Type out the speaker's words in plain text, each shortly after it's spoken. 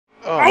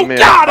Oh, man.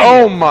 got him!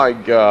 Oh my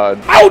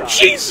god. Oh,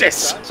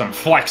 Jesus! Some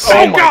flexing.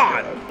 Oh,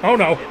 God! Oh,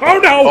 no. Oh,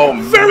 no! Oh,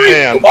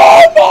 man.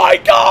 Oh, my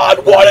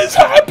God! What is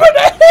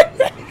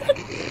happening?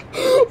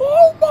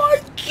 Oh, my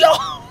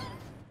God!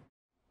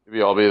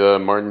 Maybe I'll be the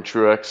Martin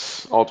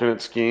Truex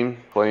alternate scheme.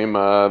 Claim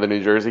the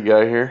New Jersey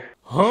guy here.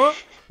 Huh?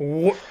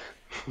 What?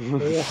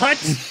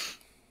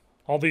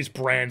 All these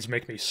brands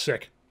make me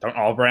sick. Don't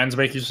all brands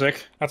make you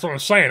sick? That's what I'm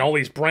saying. All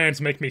these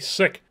brands make me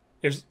sick.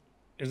 Is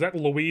that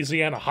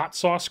Louisiana hot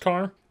sauce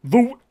car?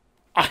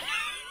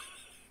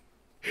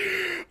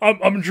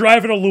 I'm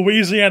driving a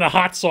Louisiana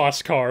hot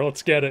sauce car.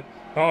 Let's get it.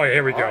 Oh,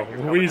 here we go.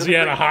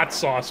 Louisiana hot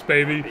sauce,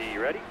 baby.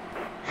 You ready?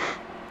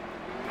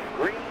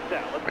 Green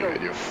down. Let's Oh my go.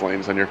 god, you have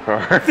flames on your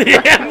car.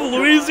 Yeah,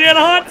 Louisiana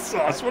hot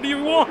sauce. What do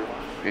you want?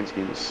 Paint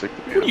scheme is sick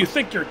to be Who do you honest.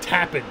 think you're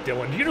tapping,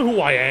 Dylan? Do you know who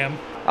I am?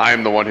 I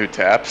am the one who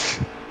taps.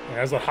 Yeah,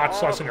 how's the hot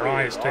sauce in your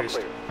eyes taste?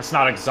 It's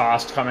not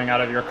exhaust coming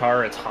out of your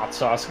car, it's hot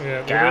sauce.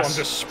 Yeah, gas. I'm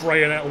just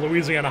spraying that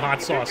Louisiana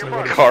hot sauce in The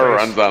everybody's car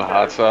face. runs on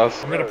hot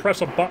sauce. I'm gonna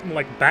press a button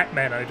like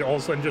Batman, and all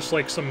of a sudden just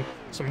like some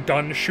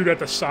gun shoot at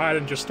the side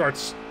and just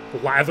starts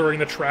lathering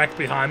the track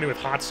behind me with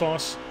hot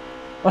sauce.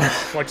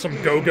 Like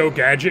some Go-Go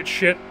Gadget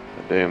shit.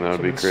 Damn, that would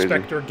Some be crazy.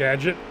 Inspector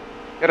Gadget.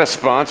 Got a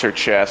sponsor,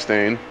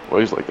 Chastain.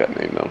 Always like that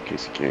name though,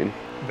 Casey Kane.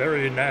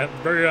 Very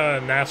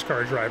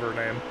NASCAR driver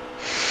name.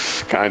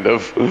 Kind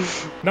of.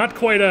 Not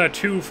quite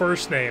two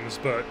first names,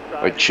 but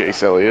Like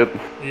Chase Elliott.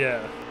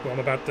 yeah. Well, I'm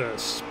about to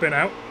spin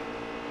out.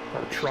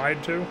 Or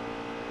tried to.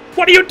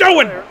 What are you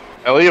doing?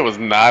 Elliott was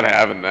not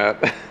having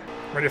that.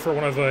 Ready for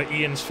one of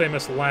Ian's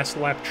famous last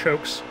lap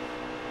chokes?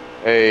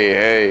 Hey,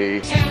 hey.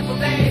 Tampa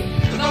Bay,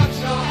 the Bucks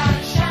know how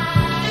to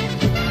shine.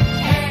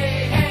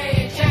 Hey,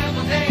 hey,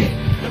 Tampa Bay,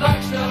 the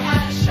Bucks know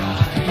how to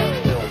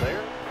shine. Still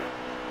there.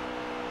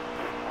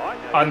 All right,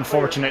 now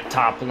Unfortunate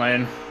top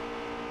lane.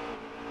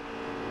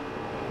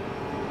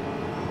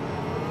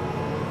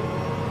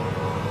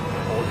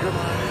 hold your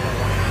line.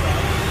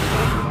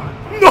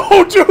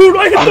 No, dude,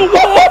 I hit the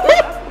wall!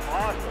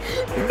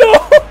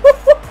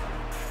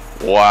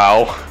 No!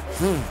 Wow.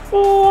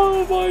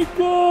 Oh my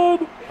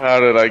god! How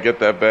did I get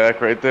that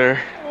back right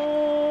there?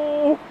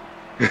 Oh.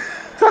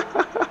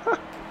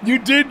 You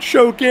did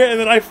choke it, and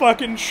then I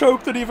fucking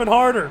choked it even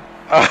harder.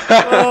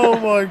 Oh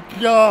my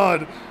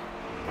god.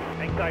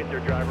 Hang tight there,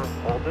 driver.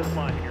 Hold this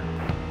line here.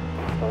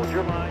 Hold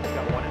your line. You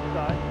got one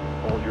inside.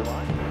 Hold your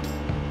line.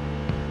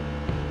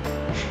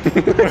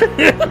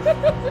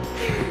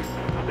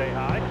 Stay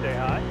high. Stay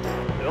high.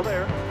 Still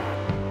there.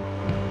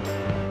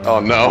 Oh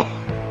no.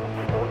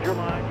 Hold your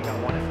line. You got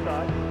one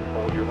inside.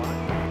 Hold your line.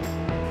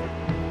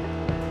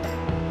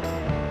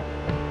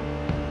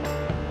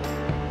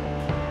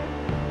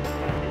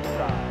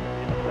 Inside.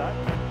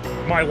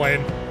 Inside. My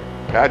lane.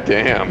 God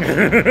damn.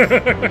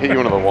 Hit you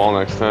into the wall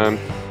next time.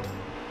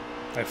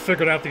 I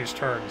figured out these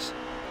turns.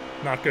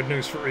 Not good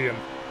news for Ian.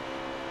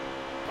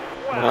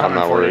 I'm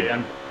not worried.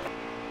 Ian.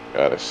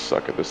 God, I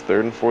suck at this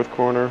third and fourth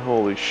corner.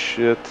 Holy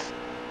shit.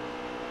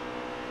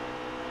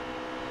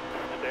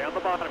 Stay on the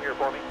bottom here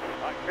for me.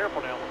 All right,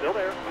 careful now. Still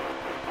there.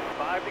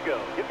 5 to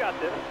go. You got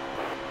this.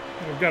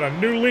 We've got a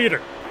new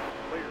leader.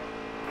 Clear.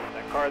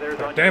 That car there's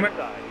on Damn your it.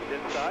 inside. He's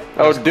inside.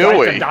 Oh, Quite do the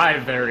we?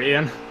 dive there,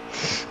 Ian.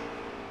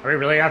 We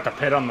really have to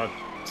pit on the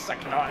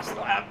second last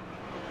lap.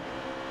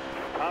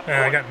 Top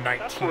I got point.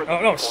 That's 19. worth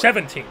Oh, no, it.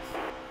 17th.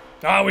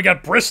 Oh, we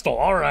got Bristol.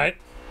 All right.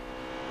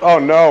 Oh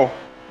no.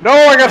 No,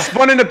 I got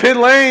spun into pit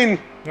lane.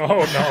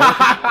 Oh,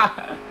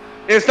 no.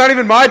 It's not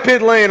even my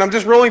pit lane. I'm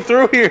just rolling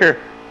through here.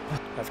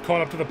 I've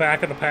caught up to the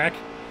back of the pack.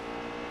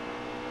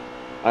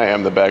 I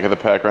am the back of the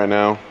pack right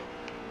now.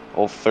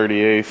 Old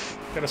 38th.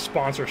 Got a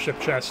sponsorship,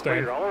 Chastain.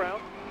 Clear all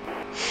around.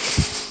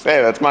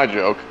 Hey, that's my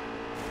joke.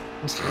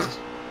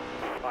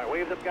 All right,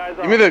 wave them guys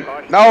Give me off. the...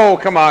 Caution. No,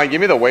 come on. Give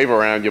me the wave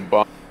around, you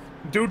bum.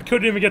 Dude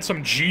couldn't even get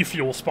some G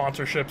Fuel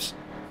sponsorships.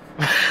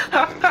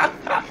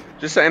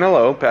 Just saying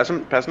hello.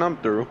 Passing on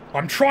through.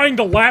 I'm trying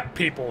to lap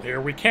people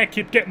here. We can't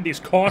keep getting these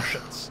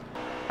cautions.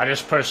 I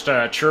just pushed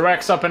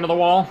Truex up into the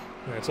wall.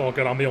 Yeah, it's all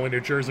good. I'm the only New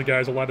Jersey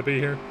guys allowed to be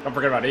here. Don't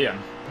forget about Ian.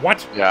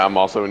 What? Yeah, I'm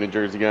also a New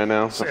Jersey guy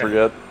now, so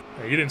forget.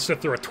 Yeah, you didn't sit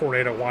through a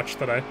tornado watch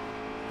today.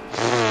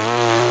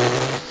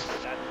 That's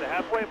the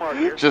halfway mark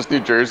here. Just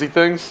New Jersey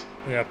things?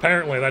 Yeah,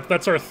 apparently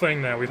that's our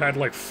thing now. We've had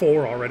like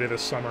 4 already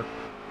this summer.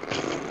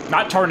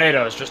 Not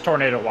tornadoes, just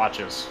tornado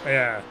watches.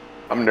 Yeah.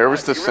 I'm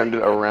nervous to send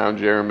it around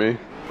Jeremy.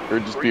 Or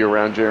just be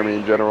around Jeremy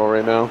in general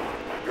right now.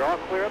 You're all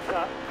clear up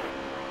top.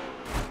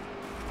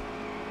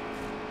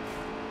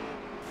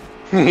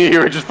 You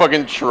were just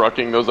fucking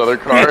trucking those other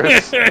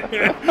cars. All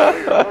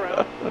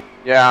around.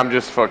 Yeah, I'm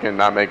just fucking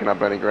not making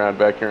up any ground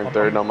back here in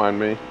third, don't mind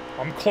me.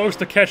 I'm close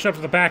to catching up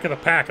to the back of the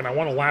pack, and I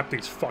want to lap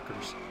these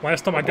fuckers.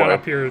 Last time I got boy.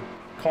 up here,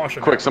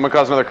 caution. Quick, someone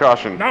cause another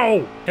caution.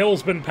 No!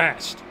 Hill's been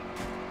passed.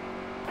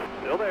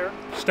 Still there.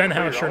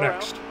 Stenhouse, Clear you're all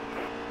next.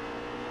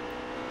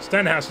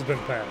 Stenhouse has been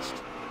passed.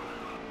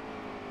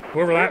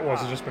 Whoever that was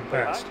has just been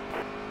passed.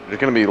 They're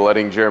gonna be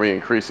letting Jeremy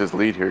increase his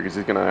lead here because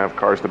he's gonna have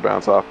cars to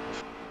bounce off.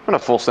 I'm gonna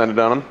full send it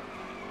on him.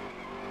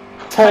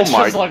 Oh That's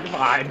my just like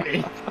behind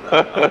me.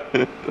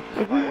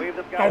 Wave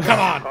them guys Oh, come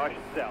off. on. Caution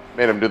south.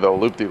 Made him do the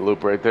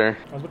loop-de-loop right there.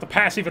 I was about to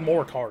pass even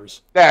more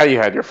cars. Yeah, you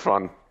had your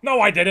fun.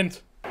 No, I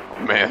didn't. Oh,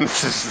 man,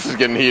 this is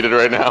getting heated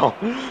right now.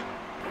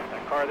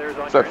 That car there's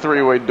on It's your a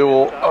three-way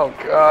duel. Oh,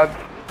 God.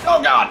 Oh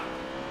god!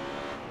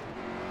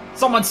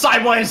 Someone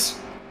sideways!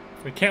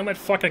 We can't let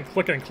fucking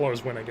click and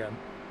close win again.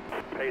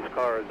 pace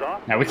car is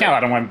off. Yeah, we can't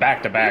let him win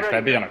back to back.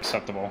 That'd be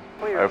unacceptable.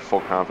 I have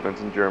full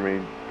confidence in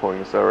Jeremy pulling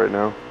this out right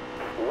now.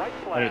 White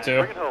I flag. do too.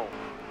 Bring it home.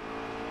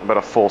 I'm about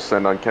a full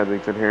send on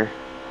Kensington here.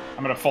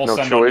 I'm gonna full No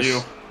send choice.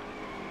 on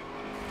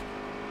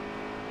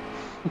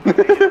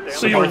you.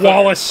 See you,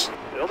 Wallace.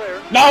 Still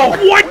there. No!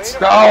 What?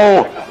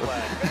 No!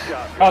 Flag. Good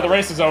job. Oh, the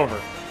race is over.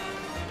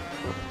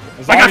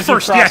 As I long got as you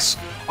first. cross- Yes.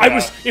 I Yeah.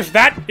 was. If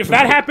that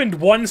happened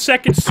 1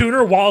 second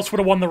sooner, Wallace would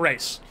have won the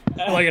race.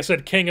 Like I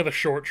said, king of the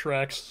short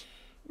tracks.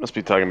 Must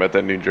be talking about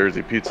that New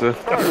Jersey pizza.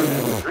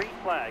 Green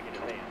flag in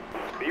his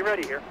hand. Be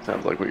ready here.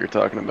 Sounds like what you're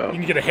talking about. You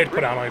can get a hit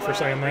put out on you for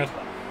saying that.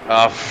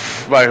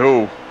 By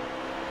who?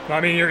 I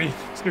mean,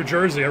 it's New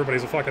Jersey.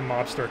 Everybody's a fucking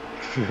mobster.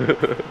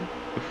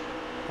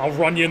 I'll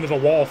run you into the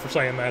wall for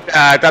saying that.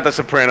 I thought The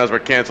Sopranos were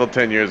canceled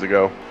 10 years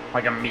ago.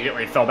 Like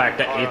immediately fell back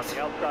to Car on 8th.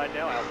 the outside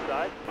now,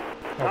 outside.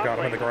 Oh god,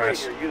 I'm in the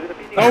grass. You're using a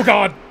medium. Oh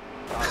god,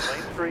 On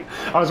lane 3.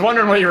 I was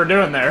wondering what you were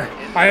doing there.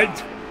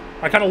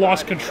 I kind of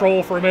lost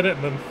control for a minute,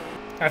 and then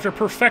after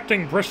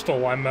perfecting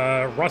Bristol, I'm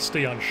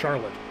rusty on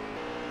Charlotte.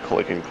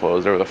 Click and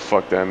close, whatever the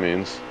fuck that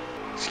means.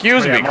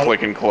 Excuse Yeah, me,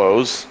 click and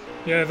close.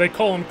 Yeah, they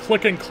call him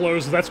click and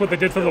close. That's what they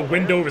did to the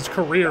window of his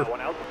career.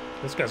 One out.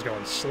 This guy's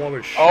going slow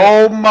as shit.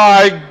 Oh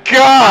my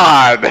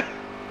god!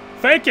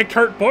 Thank you,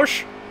 Kurt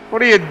Busch.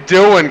 What are you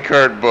doing,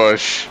 Kurt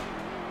Busch?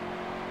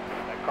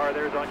 That car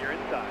there's on your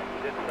inside.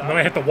 He's And then I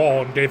inside. hit the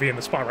wall and gave you in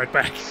the spot right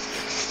back.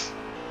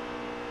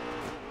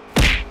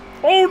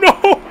 Oh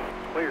no!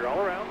 Clear all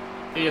around.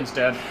 Ian's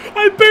dead.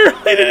 I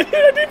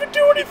didn't even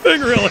do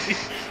anything really.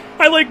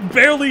 I like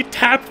barely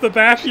tapped the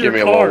back of your Give me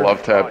a car. little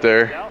love tap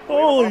there.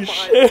 Holy It's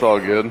shit! all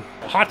good.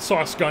 Hot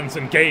sauce guns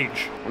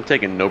engage. I'm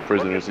taking no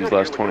prisoners these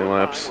last 20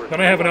 laps. Then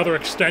I have another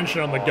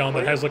extension on the gun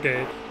that has like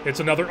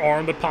it's another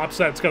arm that pops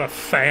out. It's got a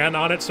fan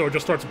on it, so it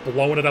just starts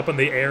blowing it up in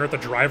the air at the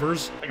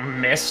drivers. Like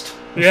mist.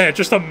 Yeah, it's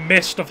just a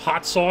mist of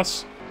hot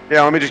sauce.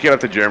 Yeah, let me just get up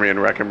to Jeremy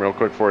and wreck him real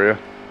quick for you.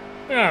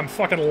 Yeah, I'm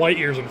fucking light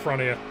years in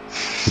front of you.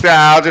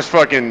 Yeah, I'll just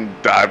fucking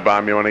dive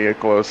bomb you when I get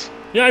close.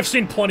 Yeah, I've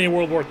seen plenty of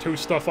World War II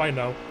stuff, I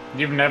know.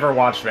 You've never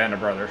watched Band of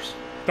Brothers.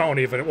 Don't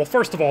even. Well,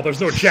 first of all,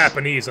 there's no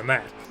Japanese in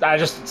that.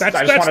 That's That's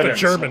wanted the to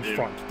German insult you.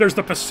 front. There's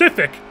the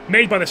Pacific,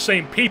 made by the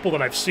same people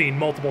that I've seen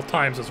multiple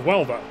times as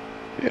well, though.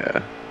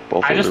 Yeah,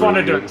 both I of just them are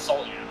wanted to good.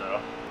 insult you,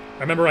 though. I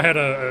remember I had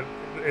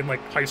in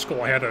like high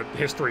school, I had a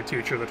history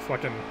teacher that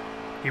fucking,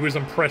 he was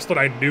impressed that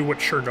I knew what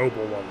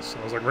Chernobyl was.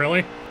 I was like,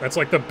 really? That's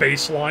like the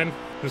baseline?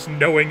 Just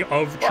knowing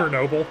of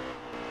Chernobyl?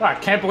 Oh, I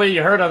can't believe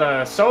you heard of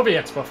the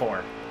Soviets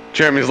before.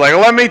 Jeremy's like,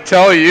 let me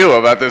tell you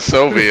about the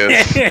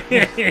Soviets.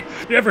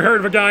 You ever heard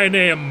of a guy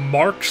named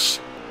Marx?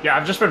 Yeah,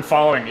 I've just been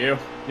following you.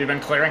 You've been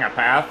clearing a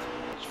path.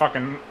 Just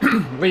fucking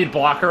lead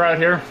blocker out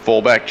here.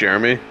 Fullback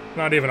Jeremy.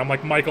 Not even. I'm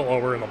like Michael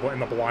Ower in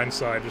the blind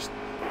side, just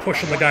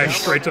pushing the guy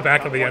straight to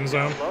back of the end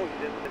zone.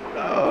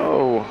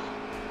 Oh.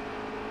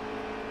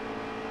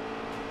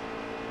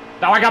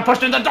 Now I got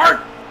pushed in the dirt!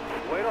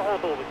 Way to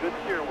hold a good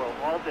steering wheel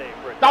all day,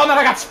 Britt. Oh, and then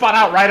I got spun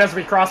out right as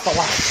we crossed the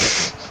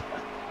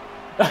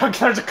line.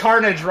 There's a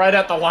carnage right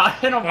at the line.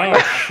 Oh my Oh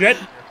god. shit!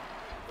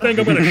 Think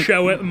I'm gonna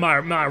show up in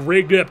my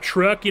rigged up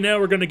truck. You know,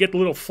 we're gonna get the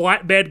little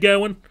flatbed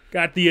going.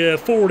 Got the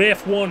Ford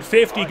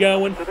F-150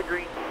 going. To the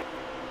green.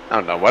 I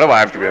don't know. Why do I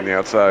have to be on the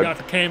outside? Got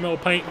the camo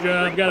paint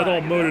job. Got it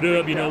all mudded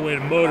up. You know,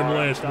 went and mudded them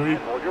last week.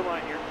 Hold your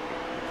line here.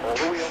 Hold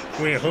the wheel.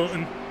 Went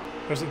hunting.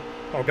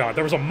 Oh god,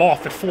 there was a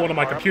moth that flew onto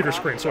my computer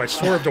screen, so I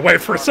swerved away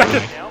for a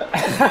second.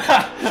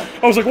 I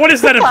was like, what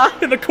is that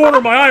in the corner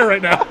of my eye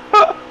right now?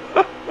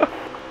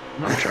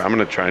 I'm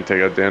gonna try and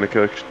take out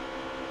Danica.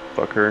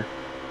 Fuck her.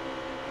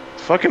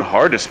 It's fucking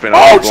hard to spin Oh,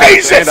 out.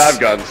 Jesus! And I've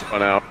gotten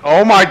spun out.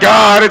 Oh my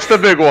god, it's the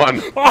big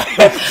one. I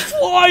am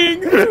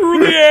flying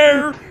through the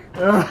air.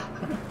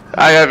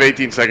 I have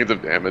 18 seconds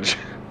of damage.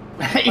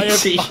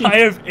 I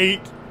have 8.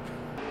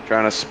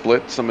 Trying to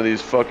split some of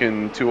these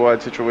fucking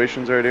two-wide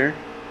situations right here.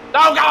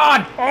 Oh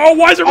god! Oh,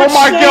 why is it Oh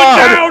my slowing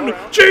God!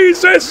 down?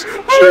 Jesus!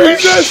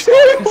 Jesus!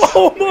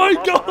 Oh my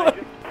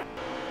god!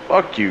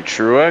 Fuck you,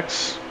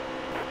 Truex.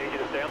 Need you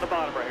to stay on the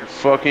bottom right here.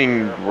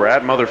 Fucking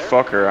rat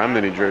motherfucker. I'm the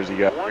New Jersey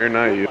guy. You're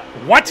not you.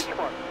 What?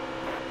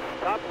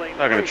 Top lane.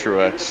 Not gonna three.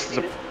 Truex. It's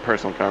a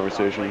personal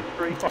conversation.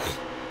 Lane three.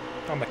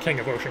 I'm the king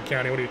of Ocean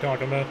County. What are you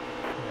talking about?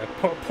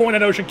 Yeah, point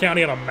at Ocean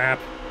County on a map.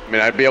 I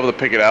mean, I'd be able to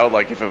pick it out,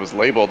 like, if it was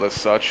labeled as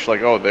such.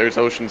 Like, oh, there's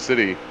Ocean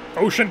City.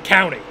 Ocean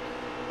County.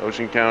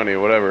 Ocean County,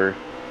 whatever.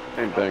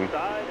 Same thing.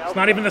 Outside, It's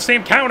not even the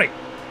same county.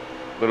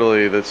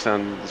 Literally, that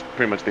sounds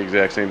pretty much the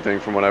exact same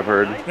thing from what I've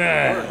heard.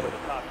 Eh.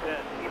 Top 10.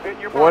 Keep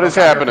hitting your What is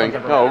bottom.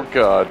 happening? Oh,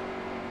 God.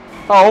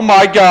 Oh,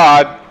 my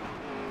God.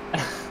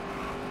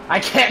 I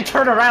can't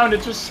turn around,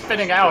 it's just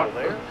spinning out.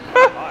 There.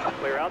 Alright,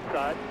 clear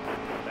outside.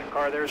 That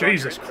car there's on your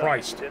Jesus inside.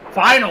 Christ. It's inside.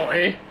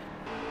 Finally!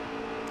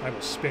 I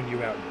will spin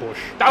you out, Bush.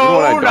 Oh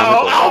what I no!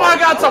 done with Oh my the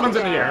God! Someone's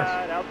in the air.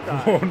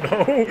 Outside. Oh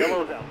no!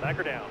 Yellow's out. Back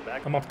her down.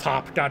 Back. I'm up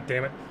top. God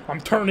damn it! I'm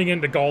turning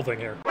into Galding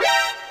here.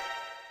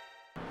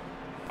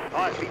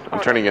 I'm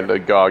turning into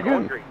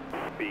Goggin.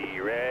 Be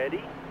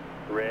ready.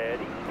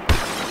 Ready.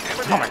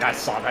 Oh my God! I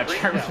saw that,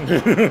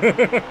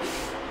 Jeremy.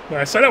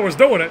 I said I was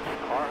doing it.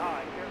 Car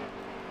high.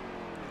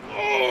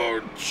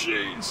 Oh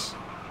jeez.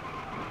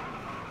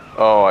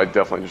 Oh, I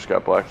definitely just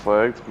got black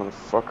flagged,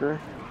 motherfucker.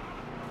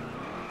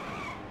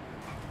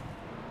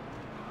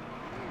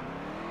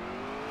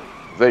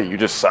 Is that you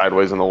just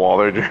sideways in the wall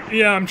there, Jeremy?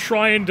 Yeah, I'm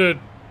trying to.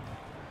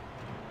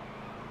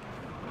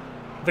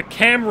 The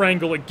camera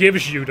angle it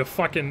gives you to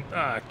fucking.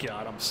 Ah,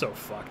 God, I'm so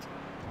fucked.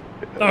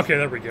 Okay,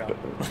 there we go.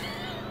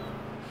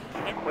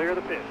 Clear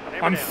the pit.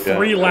 Hammer I'm down.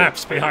 3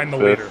 laps behind the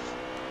leader.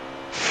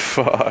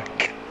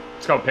 Fuck.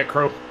 Let's go, pit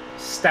crew.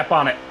 Step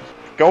on it.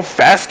 Go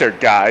faster,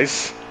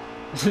 guys.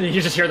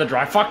 You just hear the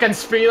drive. Fucking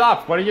speed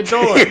up. What are you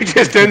You're doing?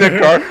 just in the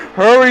car.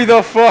 Hurry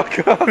the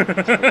fuck up.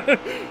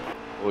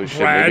 Holy shit,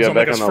 maybe Brad's I'm on back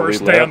like his on the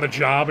first lead day lap. on the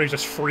job and he's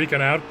just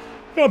freaking out.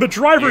 Oh, the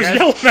driver's You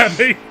guys- yelling at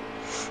me.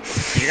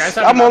 You guys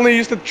have I'm enough- only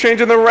used to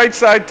changing the right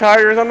side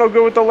tires. I'm no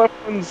good with the left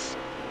ones.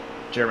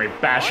 Jeremy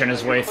bashing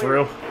his way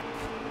through.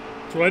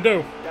 That's what I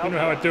do. You know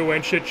how I do,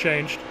 ain't shit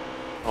changed.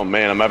 Oh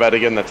man, am I about to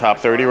get in the top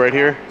 30 right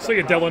here? See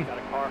you, Dylan. Got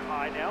a car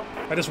high now.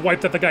 I just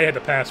wiped out the guy who had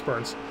to pass,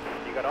 Burns.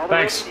 You got all the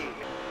Thanks. way you need.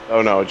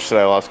 Oh no, it just said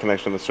I lost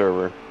connection to the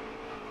server.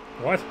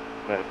 What?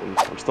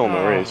 I'm still in the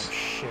Oh, race.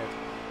 shit.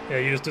 Yeah,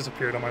 you just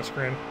disappeared on my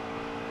screen.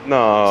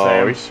 No,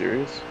 Same. are you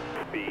serious?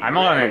 Be I'm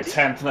on ready.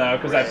 10th now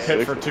because I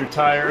pit for 2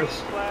 tires.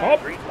 Oh,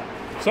 Green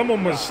flag.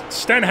 someone was...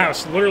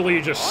 Stenhouse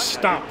literally just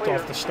stopped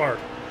off the start.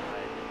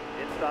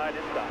 Inside.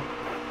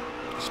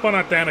 Spun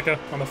out Danica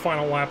on the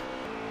final lap.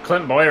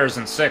 Clint Boyer's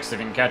in 6th if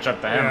you can catch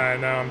up to him. Yeah, I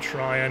know, I'm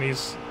trying.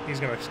 He's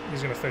gonna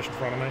finish in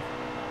front of me.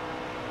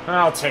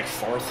 I'll take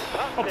 4th.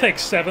 I'll take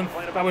 7th.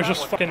 I was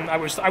just fucking... I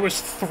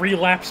was 3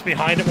 laps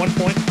behind at one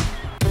point.